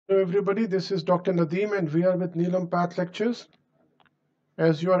Hello everybody, this is Dr. Nadeem and we are with Neelam Path Lectures.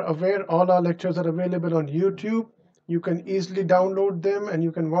 As you are aware, all our lectures are available on YouTube. You can easily download them and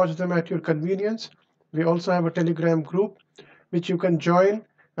you can watch them at your convenience. We also have a Telegram group which you can join,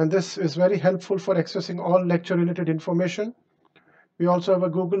 and this is very helpful for accessing all lecture related information. We also have a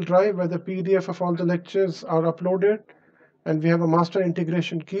Google Drive where the PDF of all the lectures are uploaded, and we have a master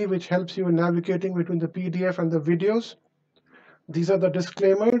integration key which helps you in navigating between the PDF and the videos. These are the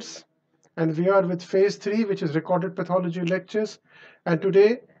disclaimers, and we are with phase 3, which is recorded pathology lectures. And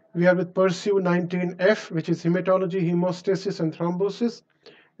today we are with Pursue 19F, which is hematology, hemostasis, and thrombosis.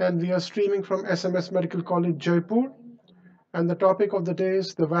 And we are streaming from SMS Medical College, Jaipur. And the topic of the day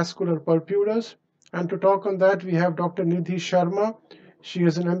is the vascular purpuras. And to talk on that, we have Dr. NIDHI SHARMA. She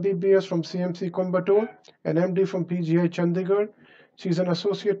is an MBBS from CMC Coimbatore, an MD from PGI Chandigarh. She is an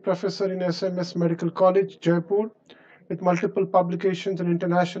associate professor in SMS Medical College, Jaipur, with multiple publications in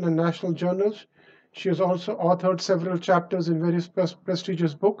international and national journals. She has also authored several chapters in various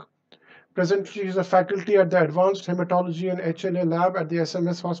prestigious books. Presently, she is a faculty at the Advanced Hematology and HLA Lab at the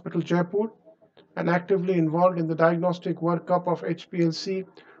SMS Hospital, Jaipur, and actively involved in the diagnostic workup of HPLC,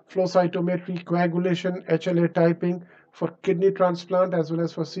 flow cytometry, coagulation, HLA typing for kidney transplant as well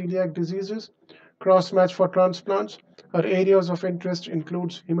as for celiac diseases, cross-match for transplants. Her areas of interest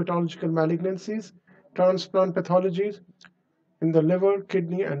includes hematological malignancies, transplant pathologies in the liver,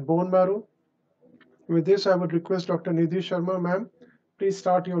 kidney, and bone marrow. With this, I would request Dr. NIDHI SHARMA, ma'am, please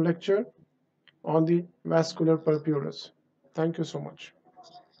start your lecture on the vascular purpuras. Thank you so much.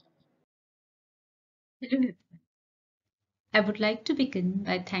 I would like to begin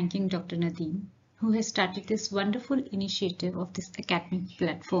by thanking Dr. Nadeem, who has started this wonderful initiative of this academic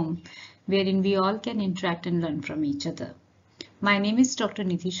platform wherein we all can interact and learn from each other. My name is Dr.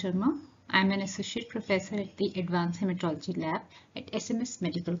 NIDHI SHARMA. I am an associate professor at the Advanced Hematology Lab at SMS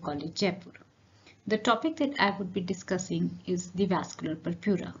Medical College, Jaipur. The topic that I would be discussing is the vascular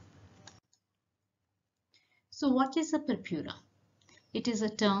purpura. So what is a purpura? It is a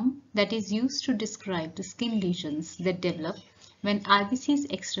term that is used to describe the skin lesions that develop when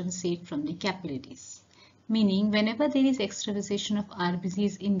RBCs extravasate from the capillaries, meaning whenever there is extravasation of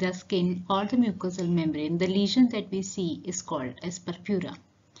RBCs in the skin or the mucosal membrane, the lesion that we see is called as purpura.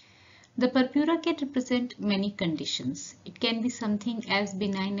 The purpura can represent many conditions. It can be something as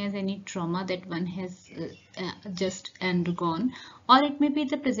benign as any trauma that one has just undergone, or it may be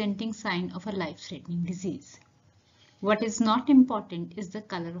the presenting sign of a life-threatening disease. What is not important is the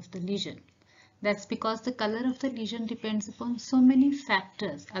color of the lesion. That's because the color of the lesion depends upon so many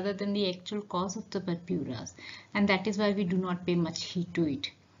factors other than the actual cause of the purpuras, and that is why we do not pay much heed to it.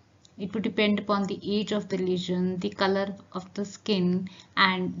 It would depend upon the age of the lesion, the color of the skin,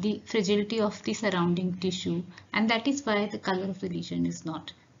 and the fragility of the surrounding tissue, and that is why the color of the lesion is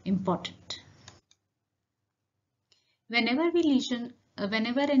not important. Whenever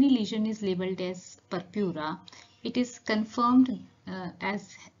any lesion is labeled as purpura, it is confirmed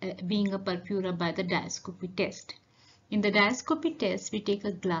as being a purpura by the diascopy test. In the diascopy test, we take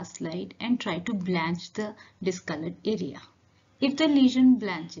a glass slide and try to blanch the discolored area. If the lesion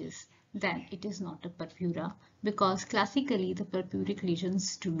blanches, then it is not a purpura because classically the purpuric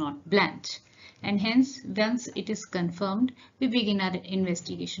lesions do not blanch. And hence, once it is confirmed, we begin our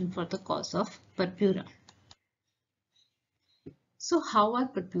investigation for the cause of purpura. So how are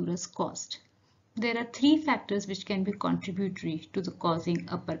purpuras caused? There are three factors which can be contributory to the causing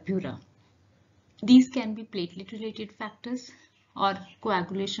a purpura. These can be platelet-related factors or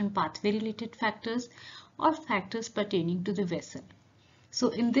coagulation pathway-related factors or factors pertaining to the vessel. So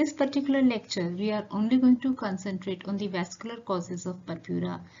in this particular lecture, we are only going to concentrate on the vascular causes of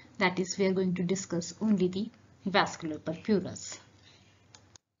purpura. That is, we are going to discuss only the vascular purpuras.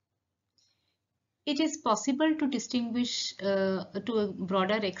 It is possible to distinguish to a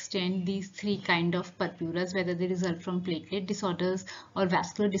broader extent these three kinds of purpuras, whether they result from platelet disorders or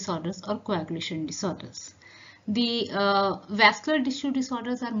vascular disorders or coagulation disorders. The vascular tissue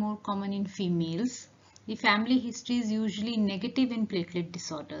disorders are more common in females. The family history is usually negative in platelet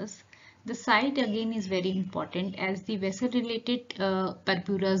disorders. The site again is very important as the vessel-related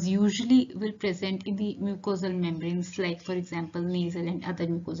purpuras usually will present in the mucosal membranes, like for example nasal and other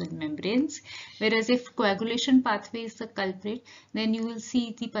mucosal membranes. Whereas if coagulation pathway is the culprit, then you will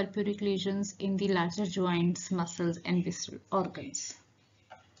see the purpuric lesions in the larger joints, muscles, and visceral organs.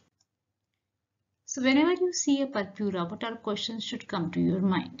 So whenever you see a purpura, what are questions should come to your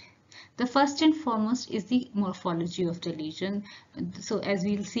mind? The first and foremost is the morphology of the lesion. So as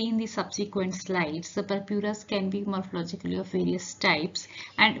we'll see in the subsequent slides, the purpuras can be morphologically of various types,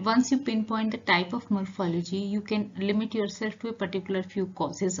 and once you pinpoint the type of morphology, you can limit yourself to a particular few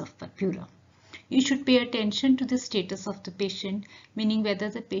causes of purpura. You should pay attention to the status of the patient, meaning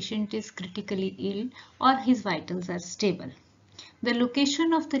whether the patient is critically ill or his vitals are stable. The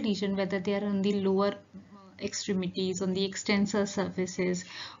location of the lesion, whether they are on the lower extremities, on the extensor surfaces,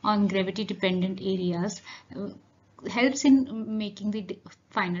 on gravity dependent areas, helps in making the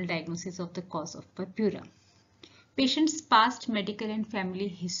final diagnosis of the cause of purpura. Patient's past medical and family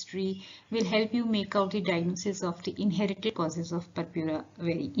history will help you make out the diagnosis of the inherited causes of purpura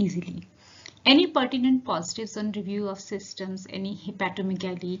very easily. Any pertinent positives on review of systems, any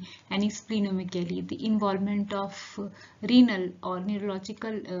hepatomegaly, any splenomegaly, the involvement of renal or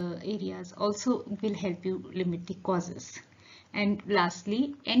neurological areas also will help you limit the causes. And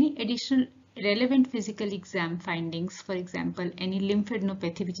lastly, any additional relevant physical exam findings, for example, any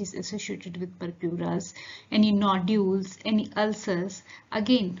lymphadenopathy which is associated with purpuras, any nodules, any ulcers,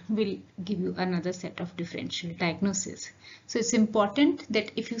 again will give you another set of differential diagnosis. So it's important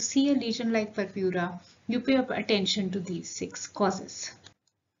that if you see a lesion like purpura, you pay attention to these 6 causes.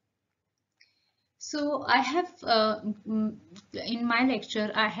 So I have, in my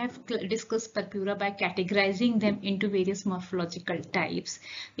lecture, I have discussed purpura by categorizing them into various morphological types.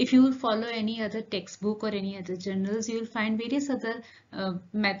 If you will follow any other textbook or any other journals, you will find various other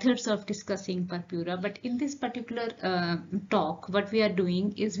methods of discussing purpura. But in this particular talk, what we are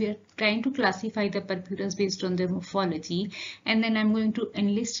doing is we are trying to classify the purpuras based on their morphology. And then I'm going to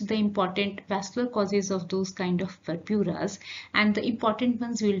enlist the important vascular causes of those kind of purpuras, and the important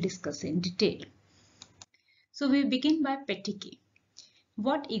ones we will discuss in detail. So we begin by petechiae.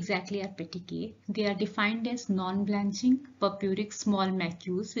 What exactly are petechiae? They are defined as non-blanching purpuric small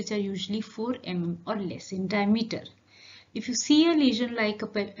macules which are usually 4 mm or less in diameter. If you see a lesion like a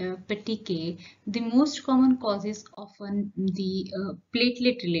petechiae, the most common cause is often the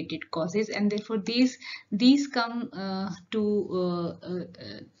platelet related causes, and therefore these come to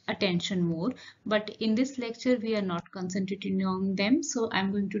attention more. But in this lecture we are not concentrating on them, so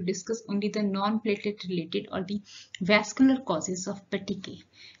I'm going to discuss only the non-platelet related or the vascular causes of petechiae.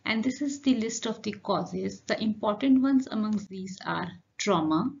 And this is the list of the causes. The important ones amongst these are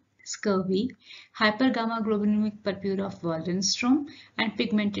trauma, scurvy, hypergamma-globulinic purpura of Waldenstrom, and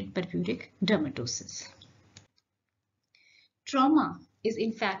pigmented purpuric dermatosis. Trauma is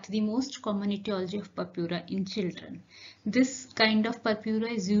in fact the most common etiology of purpura in children. This kind of purpura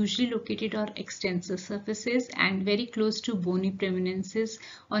is usually located on extensor surfaces and very close to bony prominences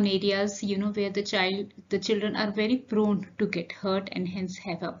on areas where the children are very prone to get hurt and hence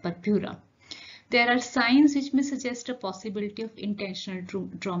have a purpura. There are signs which may suggest a possibility of intentional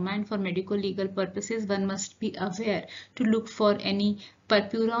trauma, and for medico-legal purposes one must be aware to look for any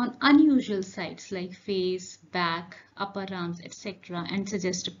purpura on unusual sites like face, back, upper arms, etc. and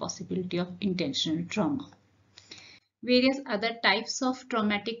suggest a possibility of intentional trauma. Various other types of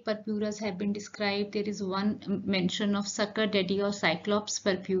traumatic purpuras have been described. There is one mention of sucker daddy or cyclops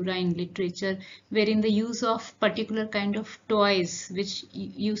purpura in literature, wherein the use of particular kind of toys which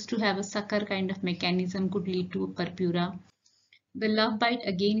used to have a sucker kind of mechanism could lead to a purpura. The love bite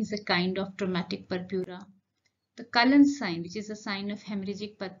again is a kind of traumatic purpura. The Cullen sign, which is a sign of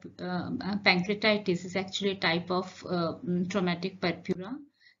hemorrhagic pancreatitis, is actually a type of traumatic purpura.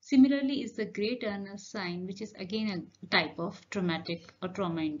 Similarly is the Grey Turner sign, which is again a type of traumatic or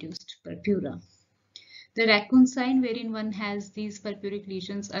trauma-induced purpura. The raccoon sign, wherein one has these purpuric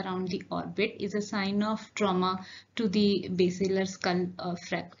lesions around the orbit, is a sign of trauma to the basilar skull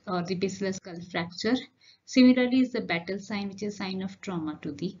or the basilar skull fracture. Similarly is the battle sign, which is a sign of trauma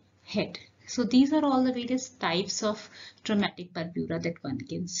to the head. So these are all the various types of traumatic purpura that one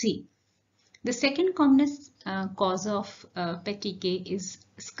can see. The second commonest cause of petechiae is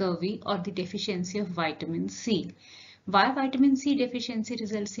scurvy or the deficiency of vitamin C. Why vitamin C deficiency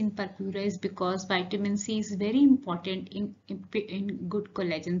results in purpura is because vitamin C is very important in good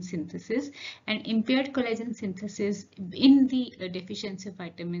collagen synthesis, and impaired collagen synthesis in the deficiency of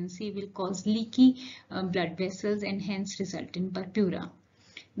vitamin C will cause leaky blood vessels and hence result in purpura.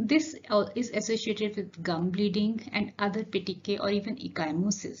 This is associated with gum bleeding and other petechiae or even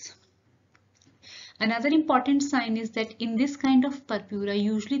ecchymosis. Another important sign is that in this kind of purpura,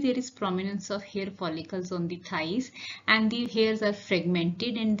 usually there is prominence of hair follicles on the thighs, and the hairs are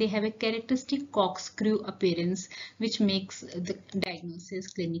fragmented and they have a characteristic corkscrew appearance, which makes the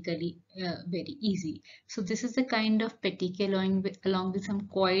diagnosis clinically very easy. So this is the kind of petechiae along with some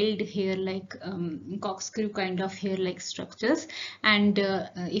coiled hair like corkscrew kind of hair like structures, and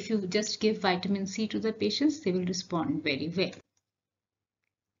if you just give vitamin C to the patients, they will respond very well.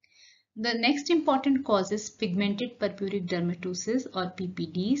 The next important cause is pigmented purpuric dermatosis or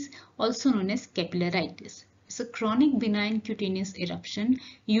PPDs, also known as capillaritis. It's a chronic benign cutaneous eruption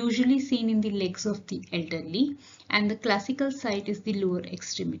usually seen in the legs of the elderly, and the classical site is the lower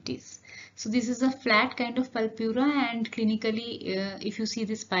extremities. So this is a flat kind of purpura, and clinically if you see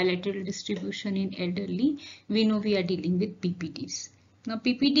this bilateral distribution in elderly, we know we are dealing with PPDs. Now,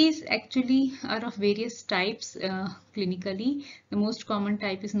 PPDs actually are of various types clinically. The most common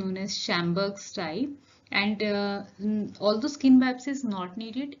type is known as Schamberg's type, and although skin biopsy is not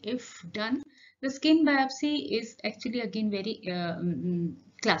needed, if done, the skin biopsy is actually again very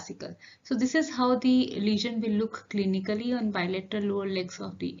classical. So this is how the lesion will look clinically on bilateral lower legs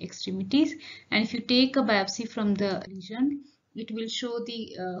of the extremities, and if you take a biopsy from the lesion, it will show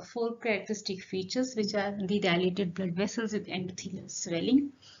the four characteristic features, which are the dilated blood vessels with endothelial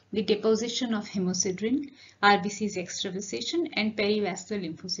swelling, the deposition of hemosiderin, RBC's extravasation, and perivascular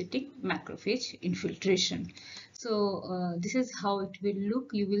lymphocytic macrophage infiltration. So this is how it will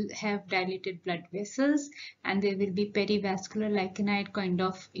look. You will have dilated blood vessels, and there will be perivascular lichenoid kind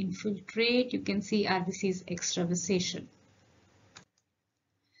of infiltrate. You can see RBC's extravasation.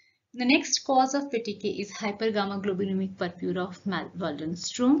 The next cause of petechiae is hypergammaglobulinic purpura of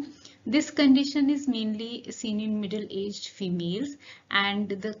Waldenstrom. This condition is mainly seen in middle-aged females, and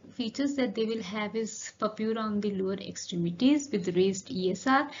the features that they will have is purpura on the lower extremities with raised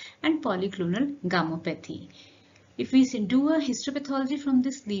ESR and polyclonal gammopathy. If we do a histopathology from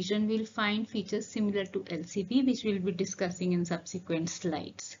this lesion, we will find features similar to LCV, which we will be discussing in subsequent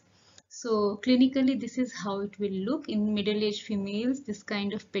slides. So clinically, this is how it will look in middle-aged females, this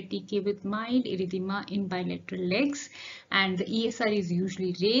kind of petechiae with mild erythema in bilateral legs, and the ESR is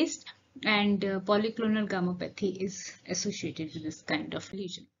usually raised, and polyclonal gammopathy is associated with this kind of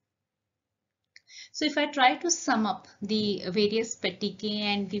lesion. So if I try to sum up the various petechiae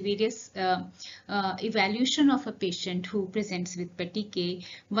and the various evaluation of a patient who presents with petechiae,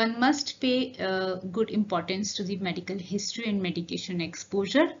 one must pay good importance to the medical history and medication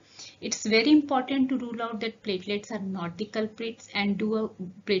exposure. It's very important to rule out that platelets are not the culprits and do a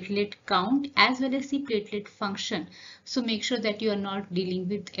platelet count as well as the platelet function. So make sure that you are not dealing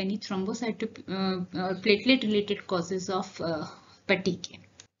with any thrombocytopenia or platelet related causes of petechiae.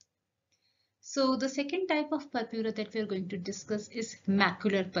 So the second type of purpura that we are going to discuss is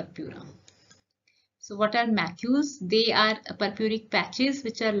macular purpura. So what are macules? They are purpuric patches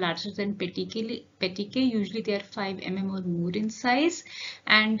which are larger than petechiae. Usually they are 5 mm or more in size,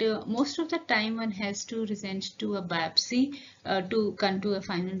 and most of the time one has to resent to a biopsy to come to a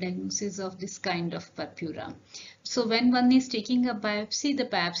final diagnosis of this kind of purpura. So when one is taking a biopsy, the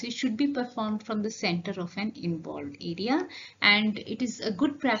biopsy should be performed from the center of an involved area, and it is a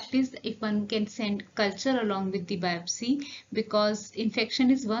good practice if one can send culture along with the biopsy, because infection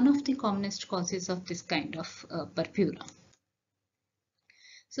is one of the commonest causes of this kind of purpura.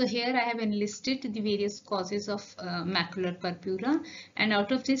 So here I have enlisted the various causes of macular purpura, and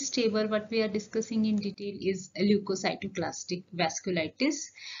out of this table what we are discussing in detail is leukocytoclastic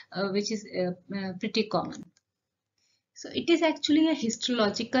vasculitis, which is pretty common. So it is actually a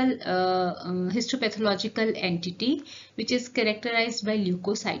histopathological entity which is characterized by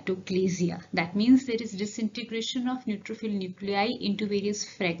leukocytoclasia. That means there is disintegration of neutrophil nuclei into various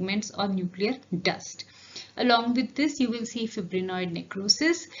fragments or nuclear dust. Along with this, you will see fibrinoid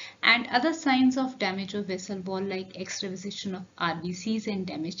necrosis and other signs of damage of vessel wall like extravasation of RBCs and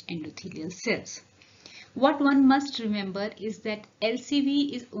damaged endothelial cells. What one must remember is that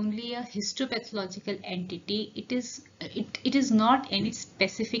LCV is only a histopathological entity. It is not any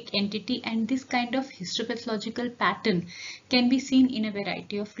specific entity, and this kind of histopathological pattern can be seen in a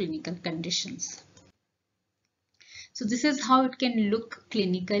variety of clinical conditions. So this is how it can look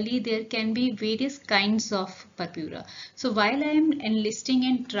clinically. There can be various kinds of purpura. So while I am enlisting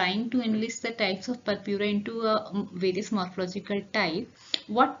and trying to enlist the types of purpura into various morphological type,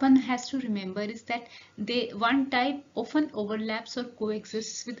 what one has to remember is that one type often overlaps or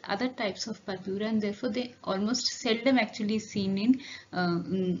coexists with other types of purpura, and therefore they almost seldom actually seen in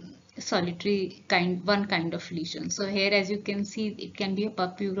solitary one kind of lesion. So here, as you can see, it can be a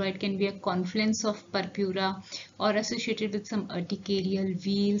purpura, it can be a confluence of purpura or associated with some urticarial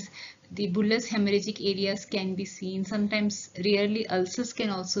wheals. the bullous hemorrhagic areas can be seen. Sometimes, rarely, ulcers can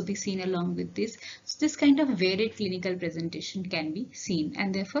also be seen along with this. So this kind of varied clinical presentation can be seen,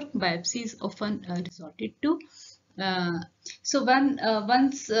 and therefore biopsy is often resorted to.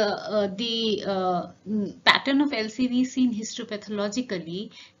 Once the pattern of LCV is seen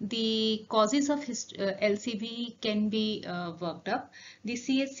histopathologically, the causes of LCV can be worked up. The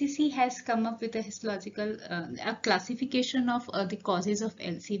CHCC has come up with a histological a classification of the causes of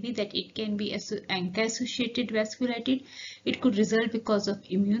LCV, that it can be ANCA-associated vasculitis. It could result because of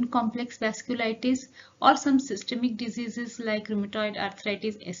immune complex vasculitis, or some systemic diseases like rheumatoid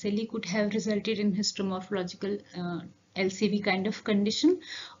arthritis, SLE, could have resulted in histomorphological LCV kind of condition,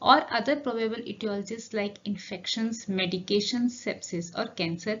 or other probable etiologies like infections, medications, sepsis, or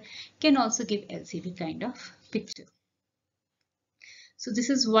cancer can also give LCV kind of picture. So this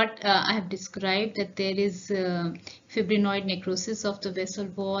is what I have described, that there is fibrinoid necrosis of the vessel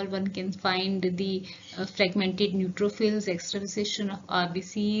wall. One can find the fragmented neutrophils, extravasation of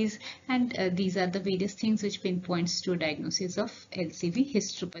RBCs, and these are the various things which pinpoints to a diagnosis of LCV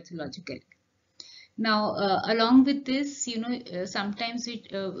histopathological. Now, along with this, sometimes we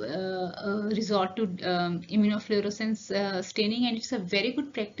resort to immunofluorescence staining, and it's a very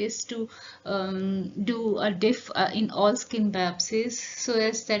good practice to do a diff in all skin biopsies, so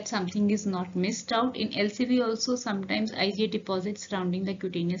as that something is not missed out. In LCV also, sometimes IgA deposits surrounding the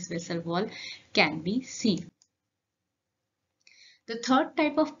cutaneous vessel wall can be seen. The third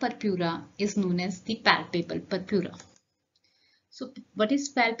type of purpura is known as the palpable purpura. So what is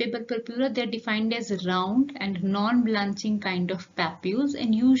palpable purpura? They are defined as round and non-blanching kind of papules,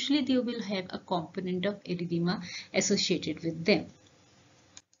 and usually they will have a component of erythema associated with them.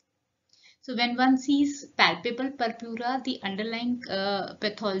 So when one sees palpable purpura, the underlying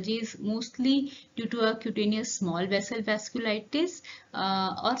pathology is mostly due to a cutaneous small vessel vasculitis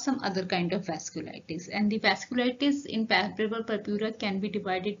or some other kind of vasculitis. And the vasculitis in palpable purpura can be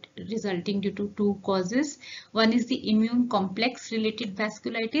divided resulting due to two causes. One is the immune complex related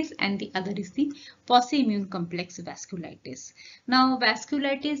vasculitis, and the other is the post-immune complex vasculitis. Now,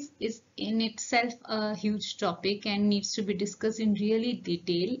 vasculitis is in itself a huge topic and needs to be discussed in really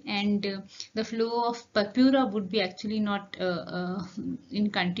detail, and the flow of purpura would be actually not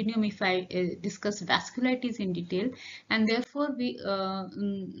in continuum if I discuss vasculitis in detail, and therefore we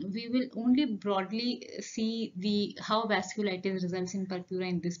will only broadly see how vasculitis results in purpura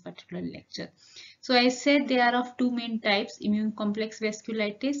in this particular lecture. So I said they are of two main types: immune complex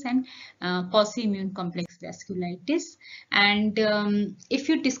vasculitis and post-immune complex vasculitis. And if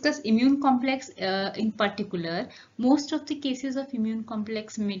you discuss immune complex in particular, most of the cases of immune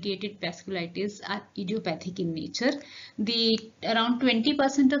complex mediated vasculitis are idiopathic in nature. Around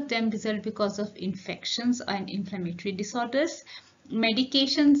 20% of them result because of infections and inflammatory disorders.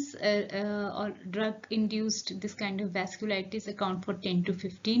 Medications or drug-induced this kind of vasculitis account for 10 to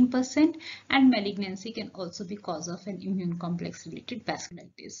 15%, and malignancy can also be cause of an immune complex related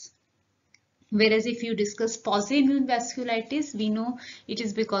vasculitis. Whereas if you discuss post-immune vasculitis, we know it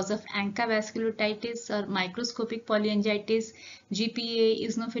is because of ANCA vasculititis or microscopic polyangiitis, GPA,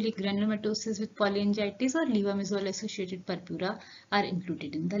 eosinophilic granulomatosis with polyangiitis, or levamisole associated purpura are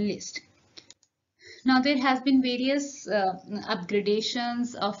included in the list. Now, there has been various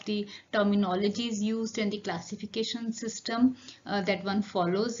upgradations of the terminologies used and the classification system that one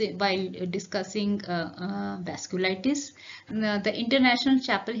follows while discussing vasculitis. The International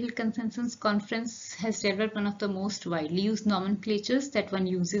Chapel Hill Consensus Conference has developed one of the most widely used nomenclatures that one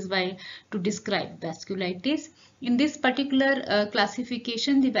uses while to describe vasculitis. In this particular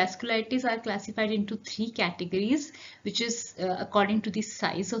classification, the vasculitis are classified into three categories, which is according to the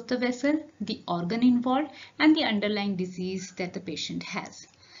size of the vessel, the organ involved, and the underlying disease that the patient has.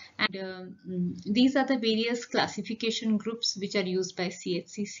 And these are the various classification groups which are used by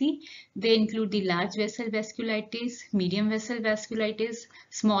CHCC. They include the large vessel vasculitis, medium vessel vasculitis,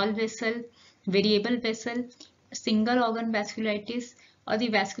 small vessel, variable vessel, single organ vasculitis, or the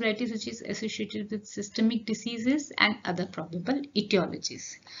vasculitis which is associated with systemic diseases and other probable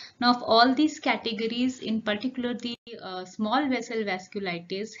etiologies. Now, of all these categories, in particular the small vessel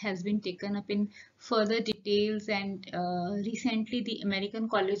vasculitis has been taken up in further details, and recently the American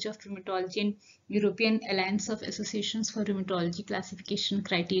College of Rheumatology and European Alliance of Associations for Rheumatology classification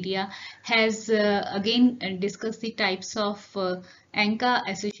criteria has again discussed the types of ANCA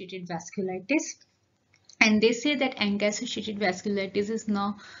associated vasculitis. And they say that ANCA-associated vasculitis is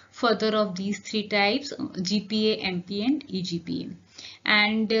now further of these three types, GPA, MP, and eGPA.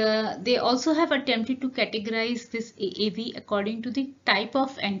 And they also have attempted to categorize this AAV according to the type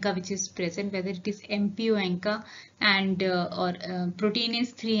of ANCA which is present, whether it is MPO ANCA and or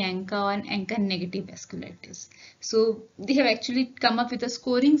proteinase 3 ANCA or an ANCA negative vasculitis. So they have actually come up with a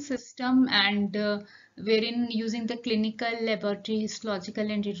scoring system, and wherein using the clinical, laboratory, histological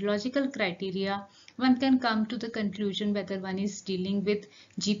and radiological criteria, one can come to the conclusion whether one is dealing with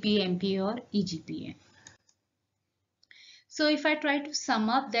GPA, MPA or eGPA. So if I try to sum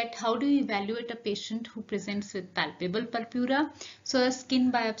up that how do you evaluate a patient who presents with palpable purpura? So a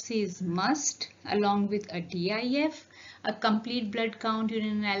skin biopsy is must, along with a DIF, a complete blood count,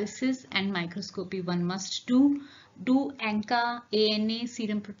 urine analysis and microscopy one must do ANCA, ANA,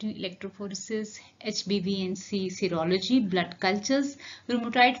 serum protein electrophoresis, HbA1c serology, blood cultures,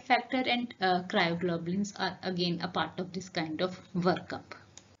 rheumatoid factor and cryoglobulins are again a part of this kind of workup.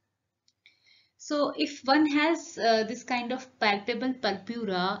 So if one has this kind of palpable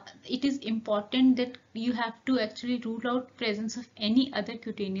purpura, it is important that you have to actually rule out presence of any other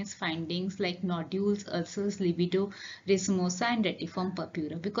cutaneous findings like nodules, ulcers, libido, racemosa and retiform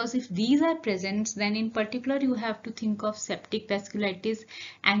purpura. Because if these are present, then in particular you have to think of septic vasculitis,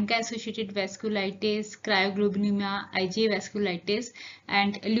 ANCA-associated vasculitis, cryoglobulinemia, IgA vasculitis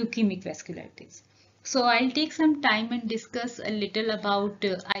and leukemic vasculitis. So I'll take some time and discuss a little about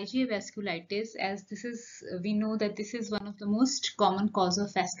IgA vasculitis, as this is, we know that this is one of the most common cause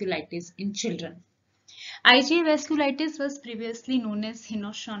of vasculitis in children. IgA vasculitis was previously known as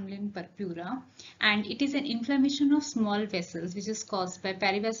Henoch-Schönlein purpura, and it is an inflammation of small vessels which is caused by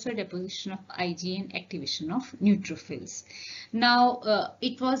perivascular deposition of IgA and activation of neutrophils. Now,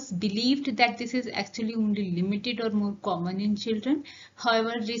 it was believed that this is actually only limited or more common in children.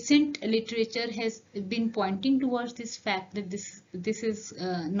 However, recent literature has been pointing towards this fact that this is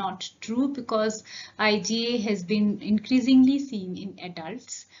not true, because IgA has been increasingly seen in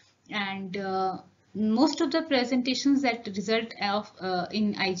adults, and most of the presentations that result of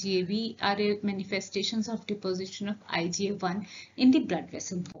in IgAV are manifestations of deposition of IgA1 in the blood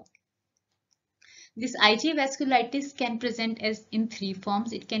vessel wall. This IgA vasculitis can present as in three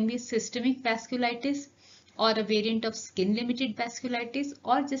forms. It can be systemic vasculitis, or a variant of skin-limited vasculitis,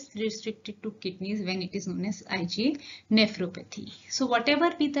 or just restricted to kidneys when it is known as IgA nephropathy. So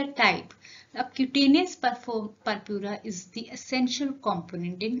whatever be the type, a cutaneous purpura is the essential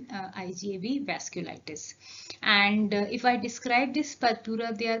component in IgAV vasculitis. And if I describe this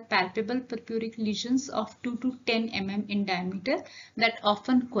purpura, they are palpable purpuric lesions of 2 to 10 mm in diameter that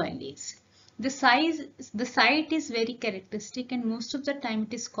often coalesce. The site is very characteristic, and most of the time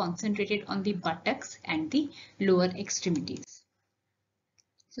it is concentrated on the buttocks and the lower extremities.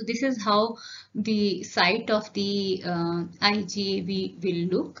 So this is how the site of the IgAV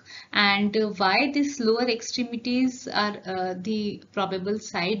will look, and why these lower extremities are the probable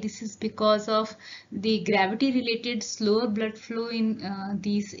site. This is because of the gravity related slower blood flow in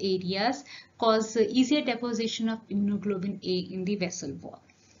these areas cause easier deposition of immunoglobulin A in the vessel wall.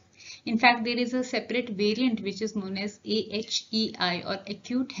 In fact, there is a separate variant which is known as AHEI, or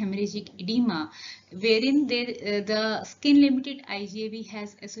acute hemorrhagic edema, wherein the skin-limited IgAV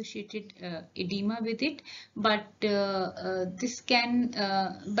has associated edema with it. But this kind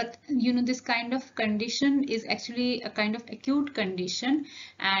of condition is actually a kind of acute condition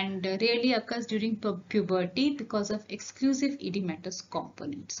and rarely occurs during puberty because of exclusive edematous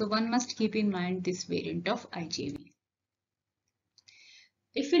component. So one must keep in mind this variant of IgAV.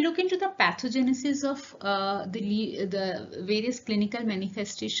 If we look into the pathogenesis of the various clinical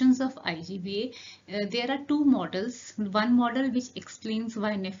manifestations of IgA, there are two models. One model which explains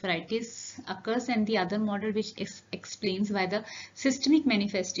why nephritis occurs, and the other model which explains why the systemic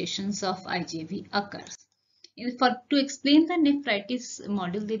manifestations of IgA occurs. To explain the nephritis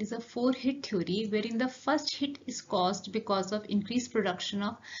model, there is a 4-hit theory, wherein the first hit is caused because of increased production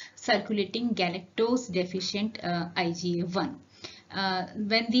of circulating galactose deficient IgA1.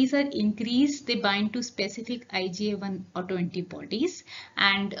 When these are increased, they bind to specific IgA1 autoantibodies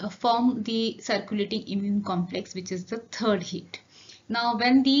and form the circulating immune complex, which is the third hit. Now,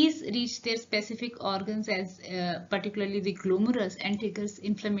 when these reach their specific organs, as particularly the glomerulus, and triggers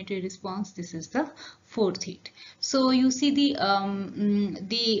inflammatory response, this is the fourth hit. So you see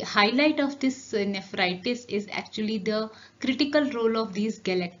the highlight of this nephritis is actually the critical role of these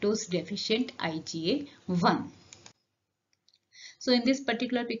galactose deficient IgA1. So in this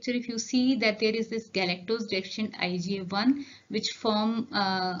particular picture, if you see that there is this galactose deficient IgA1 which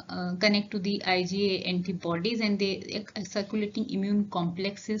connect to the IgA antibodies, and the circulating immune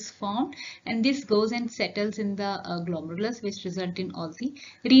complex is formed, and this goes and settles in the glomerulus, which result in all the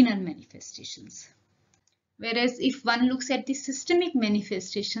renal manifestations. Whereas if one looks at the systemic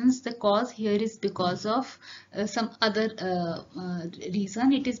manifestations, the cause here is because of some other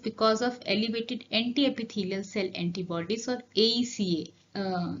reason. It is because of elevated anti-epithelial cell antibodies, or AECA,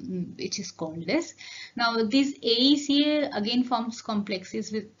 which is called as. Now this AECA again forms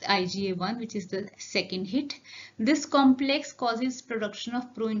complexes with IgA1, which is the second hit. This complex causes production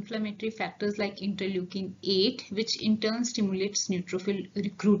of pro-inflammatory factors like interleukin 8, which in turn stimulates neutrophil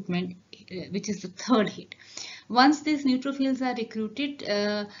recruitment, which is the third hit. Once these neutrophils are recruited,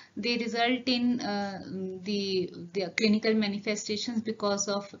 they result in the clinical manifestations because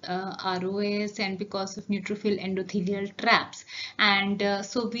of ROS and because of neutrophil endothelial traps. And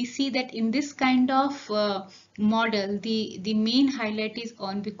so we see that in this kind of model, the main highlight is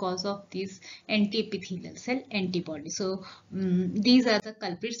on because of these anti-epithelial cell antibodies. So these are the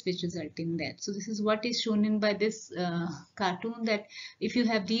culprits which result in that. So this is what is shown in by this cartoon, that if you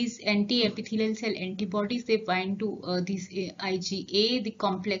have these anti-epithelial cell antibodies, they bind to these IgA, the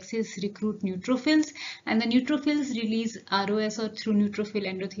complexes recruit neutrophils, and the neutrophils release ROS, or through neutrophil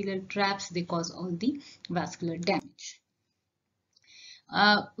endothelial traps they cause all the vascular damage.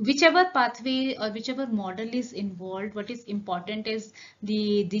 Whichever pathway or whichever model is involved, what is important is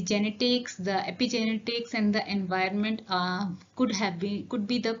the genetics, the epigenetics, and the environment could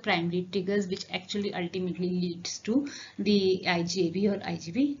be the primary triggers which actually ultimately leads to the IgAV or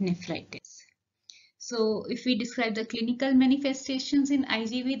IgV nephritis. So if we describe the clinical manifestations in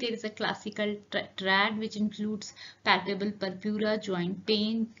IgV, there is a classical triad which includes palpable purpura, joint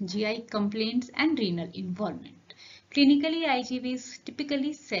pain, GI complaints, and renal involvement. Clinically, IgV is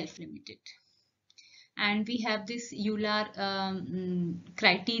typically self-limited. And we have this Euler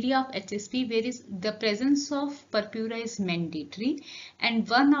criteria of HSP, where is the presence of purpura is mandatory, and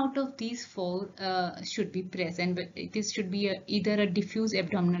one out of these four should be present. But this should be either a diffuse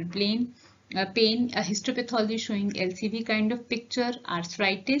abdominal pain, a histopathology showing LCV kind of picture,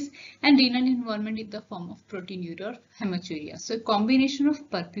 arthritis, and renal involvement in the form of proteinuria or hematuria. So a combination of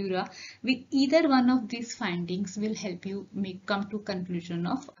purpura with either one of these findings will help you come to conclusion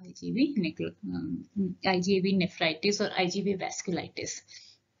of IgV nephritis or IgV vasculitis.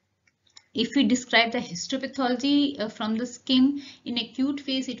 If we describe the histopathology from the skin, in acute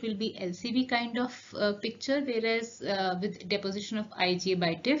phase it will be LCV kind of picture, whereas with deposition of IgA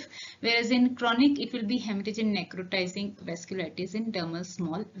by TIF, whereas in chronic it will be hemorrhage and necrotizing vasculitis in dermal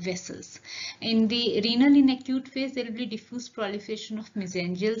small vessels. In the renal in acute phase, there will be diffuse proliferation of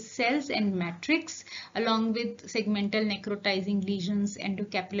mesangial cells and matrix, along with segmental necrotizing lesions,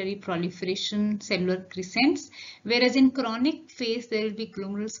 endocapillary proliferation, cellular crescents, whereas in chronic phase there will be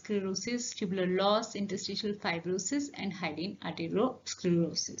glomerular sclerosis, tubular loss, interstitial fibrosis, and hyaline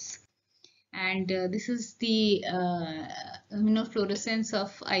arteriosclerosis. And this is the immunofluorescence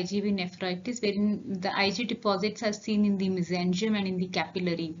of IgV nephritis, wherein the Ig deposits are seen in the mesangium and in the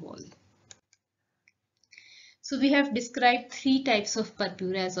capillary wall. So we have described three types of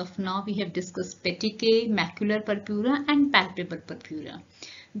purpura as of now. We have discussed petechiae, macular purpura, and palpable purpura.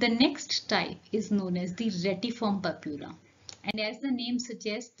 The next type is known as the retiform purpura. And as the name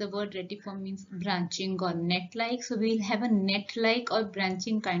suggests, the word retiform means branching or net-like. So we'll have a net-like or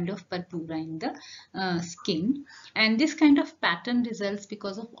branching kind of purpura in the skin. And this kind of pattern results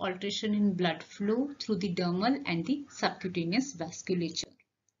because of alteration in blood flow through the dermal and the subcutaneous vasculature.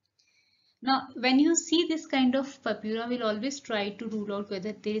 Now, when you see this kind of purpura, we'll always try to rule out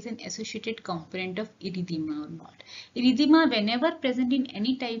whether there is an associated component of erythema or not. Erythema, whenever present in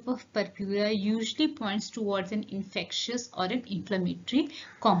any type of purpura, usually points towards an infectious or an inflammatory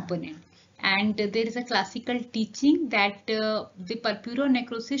component. And there is a classical teaching that the purpura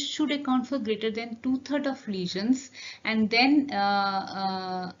necrosis should account for greater than 2/3 of lesions, and then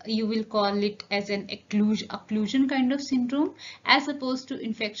you will call it as an occlusion kind of syndrome, as opposed to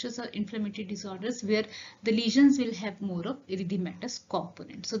infectious or inflammatory disorders where the lesions will have more of erythematous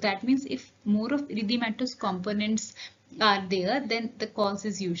components. So that means if more of erythematous components are there, then the cause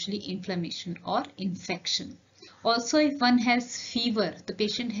is usually inflammation or infection. Also, if one has fever, the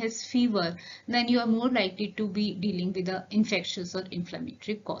patient has fever, then you are more likely to be dealing with an infectious or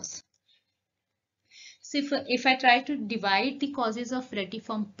inflammatory cause. So if I try to divide the causes of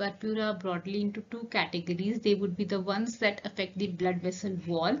retiform purpura broadly into two categories, they would be the ones that affect the blood vessel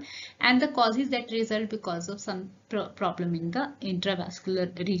wall and the causes that result because of some problem in the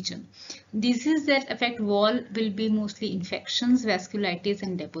intravascular region. Diseases that affect wall will be mostly infections, vasculitis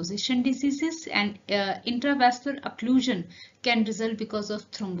and deposition diseases, and intravascular occlusion can result because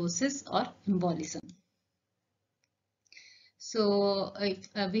of thrombosis or embolism. So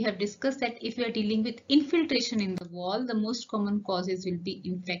we have discussed that if we are dealing with infiltration in the wall, the most common causes will be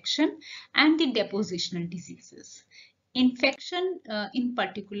infection and the depositional diseases. Infection in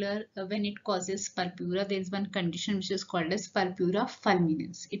particular, when it causes purpura, there is one condition which is called as purpura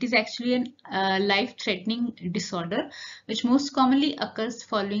fulminans. It is actually a life-threatening disorder which most commonly occurs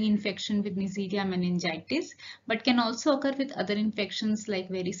following infection with Neisseria meningitis, but can also occur with other infections like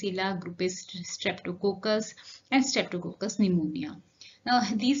varicella, group A streptococcus and streptococcus pneumonia. Now,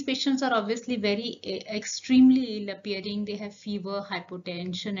 these patients are obviously very extremely ill appearing. They have fever,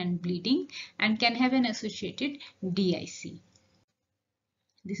 hypotension and bleeding and can have an associated DIC.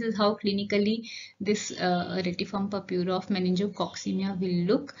 This is how clinically this retiform purpura of meningococcemia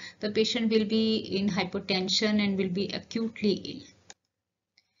will look. The patient will be in hypotension and will be acutely ill.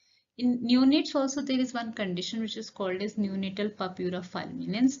 In neonates also there is one condition which is called as neonatal purpura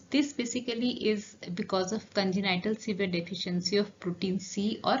fulminans. This basically is because of congenital severe deficiency of protein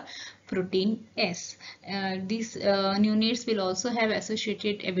C or protein S. These neonates will also have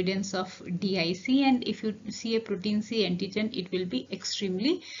associated evidence of DIC, and if you see a protein C antigen, it will be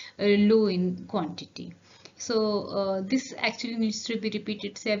extremely low in quantity. So this actually needs to be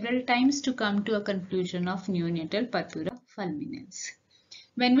repeated several times to come to a conclusion of neonatal purpura fulminans.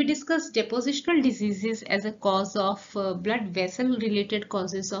 When we discuss depositional diseases as a cause of blood vessel related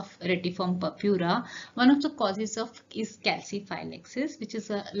causes of retiform purpura, one of the causes of is calciphylaxis, which is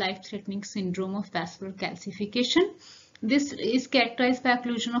a life-threatening syndrome of vascular calcification. This is characterized by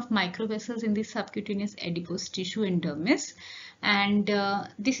occlusion of microvessels in the subcutaneous adipose tissue and dermis. And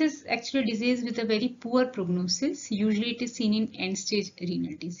this is actually a disease with a very poor prognosis. Usually it is seen in end-stage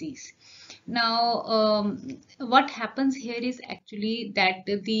renal disease. Now, what happens here is actually that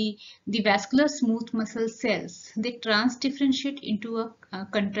the vascular smooth muscle cells, they transdifferentiate into a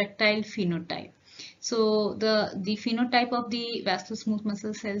contractile phenotype. So the phenotype of the vascular smooth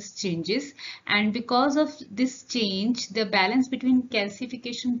muscle cells changes, and because of this change, the balance between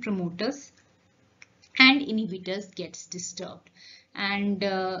calcification promoters and inhibitors gets disturbed. And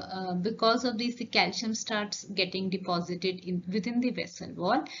because of this, the calcium starts getting deposited within the vessel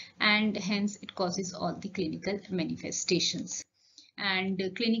wall, and hence it causes all the clinical manifestations. And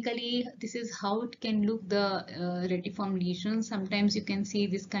clinically, this is how it can look, the retiform lesion. Sometimes you can see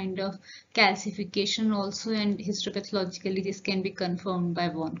this kind of calcification also, and histopathologically this can be confirmed by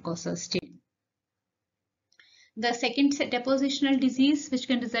von Kossa stain. The second depositional disease which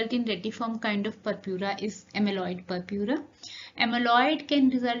can result in retiform kind of purpura is amyloid purpura. Amyloid can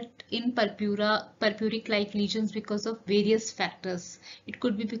result in purpuric-like lesions because of various factors. It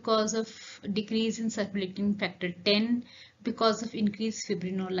could be because of decrease in circulating factor 10, because of increased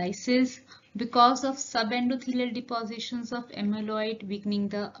fibrinolysis, because of subendothelial depositions of amyloid weakening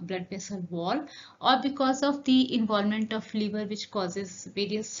the blood vessel wall, or because of the involvement of liver, which causes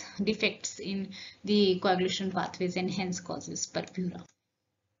various defects in the coagulation pathways and hence causes purpura.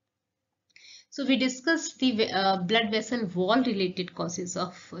 So we discussed the blood vessel wall related causes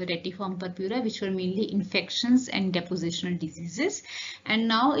of retiform purpura, which were mainly infections and depositional diseases. And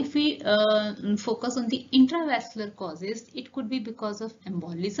now if we focus on the intravascular causes, it could be because of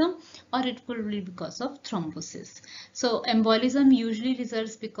embolism or it could be because of thrombosis. So embolism usually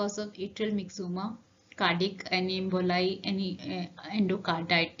results because of atrial myxoma, cardiac emboli, any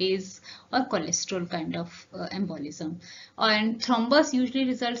endocarditis or cholesterol kind of embolism. And thrombus usually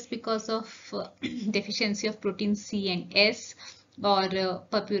results because of deficiency of protein C and S or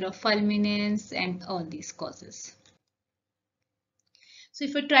purpura fulminans and all these causes. So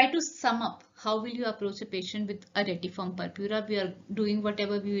if we try to sum up, how will you approach a patient with a retiform purpura? We are doing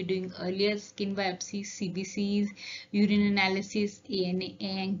whatever we were doing earlier: skin biopsies, CBCs, urine analysis,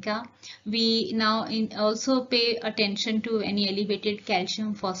 ANCA. We now also pay attention to any elevated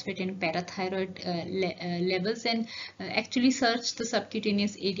calcium, phosphate and parathyroid levels, and actually search the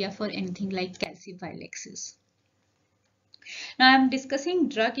subcutaneous area for anything like calciphylaxis. Now I am discussing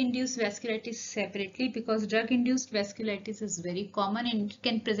drug-induced vasculitis separately because drug-induced vasculitis is very common and it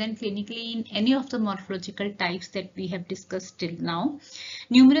can present clinically in any of the morphological types that we have discussed till now.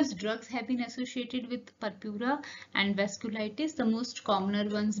 Numerous drugs have been associated with purpura and vasculitis, the most commoner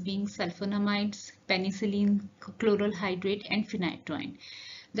ones being sulfonamides, penicillin, chloral hydrate and phenytoin.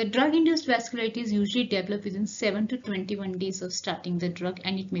 The drug-induced vasculitis usually develop within 7 to 21 days of starting the drug,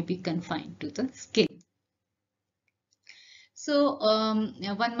 and it may be confined to the skin. So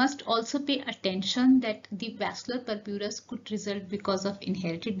one must also pay attention that the vascular purpuras could result because of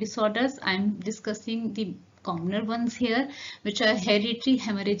inherited disorders. I'm discussing the commoner ones here, which are hereditary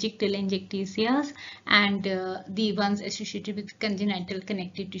hemorrhagic telangiectasias and the ones associated with congenital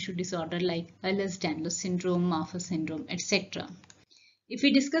connective tissue disorder like Ehlers-Danlos syndrome, Marfan syndrome, etc. If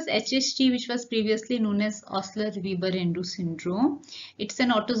we discuss HST, which was previously known as Osler-Weber-Rendu syndrome, it's an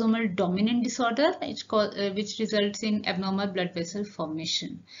autosomal dominant disorder which results in abnormal blood vessel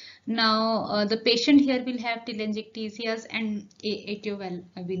formation. Now, the patient here will have telangiectasias and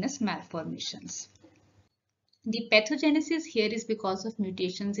atriovenous malformations. The pathogenesis here is because of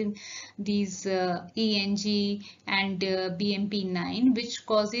mutations in these ENG and BMP9, which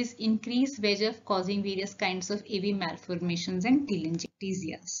causes increased VEGF, causing various kinds of AV malformations and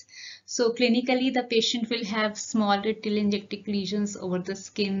telangiectasias. So clinically, the patient will have small telangiectic lesions over the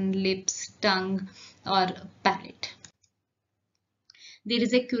skin, lips, tongue, or palate. There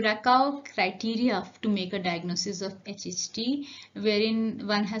is a Curacao criteria to make a diagnosis of HHT, wherein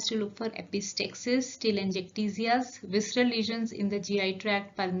one has to look for epistaxis, telangiectasias, visceral lesions in the GI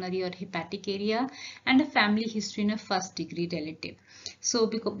tract, pulmonary or hepatic area, and a family history in a first-degree relative. So,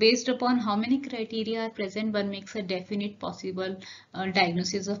 based upon how many criteria are present, one makes a definite possible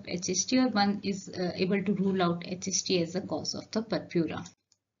diagnosis of HHT, or one is able to rule out HHT as the cause of the purpura.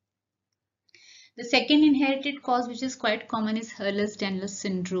 The second inherited cause, which is quite common, is Ehlers-Danlos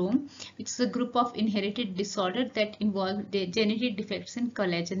syndrome, which is a group of inherited disorders that involve the genetic defects in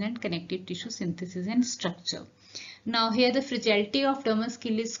collagen and connective tissue synthesis and structure. Now, here the fragility of dermal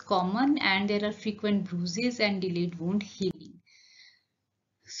skin is common, and there are frequent bruises and delayed wound healing.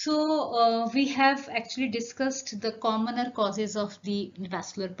 So we have actually discussed the commoner causes of the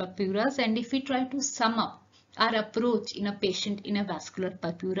vascular purpuras, and if we try to sum up our approach in a patient in a vascular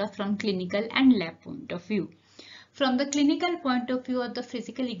purpura from clinical and lab point of view. From the clinical point of view or the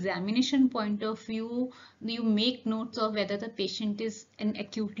physical examination point of view, you make notes of whether the patient is an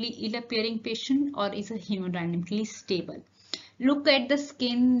acutely ill appearing patient or is a hemodynamically stable. Look at the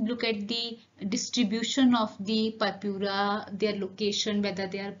skin, look at the distribution of the purpura, their location, whether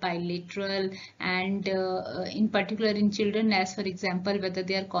they are bilateral, and in particular in children, as for example, whether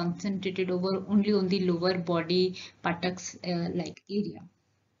they are concentrated only on the lower body, buttocks like area.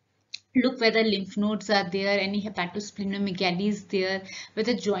 Look whether lymph nodes are there, any hepatosplenomegaly is there,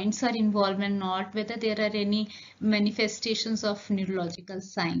 whether joints are involved or not, whether there are any manifestations of neurological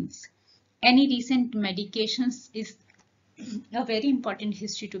signs. Any recent medications is a very important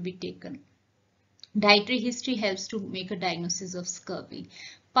history to be taken. Dietary history helps to make a diagnosis of scurvy.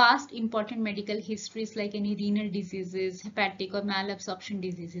 Past important medical histories like any renal diseases, hepatic or malabsorption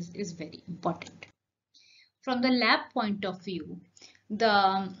diseases is very important. From the lab point of view,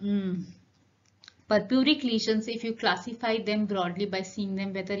 the purpuric lesions, if you classify them broadly by seeing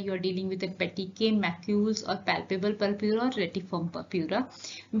them whether you are dealing with a petechiae, macules, or palpable purpura or retiform purpura.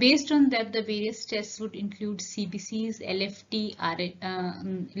 Based on that, the various tests would include CBCs, LFT,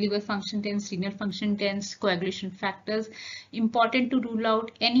 liver function tests, renal function tests, coagulation factors. Important to rule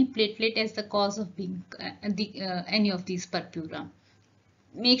out any platelet as the cause of being any of these purpura.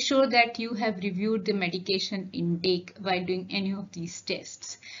 Make sure that you have reviewed the medication intake while doing any of these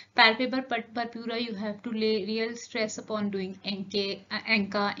tests. Palpable purpura, you have to lay real stress upon doing ANCA,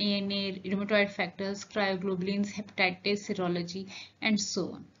 ANA, rheumatoid factors, cryoglobulins, hepatitis, serology, and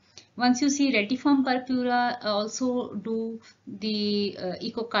so on. Once you see retiform purpura, also do the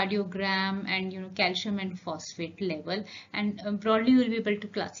echocardiogram and calcium and phosphate level, and broadly you will be able to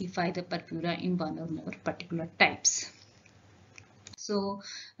classify the purpura in one or more particular types. So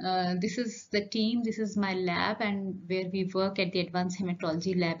this is the team, this is my lab, and where we work at the Advanced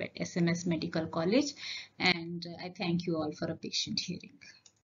Hematology Lab at SMS Medical College, and I thank you all for a patient hearing.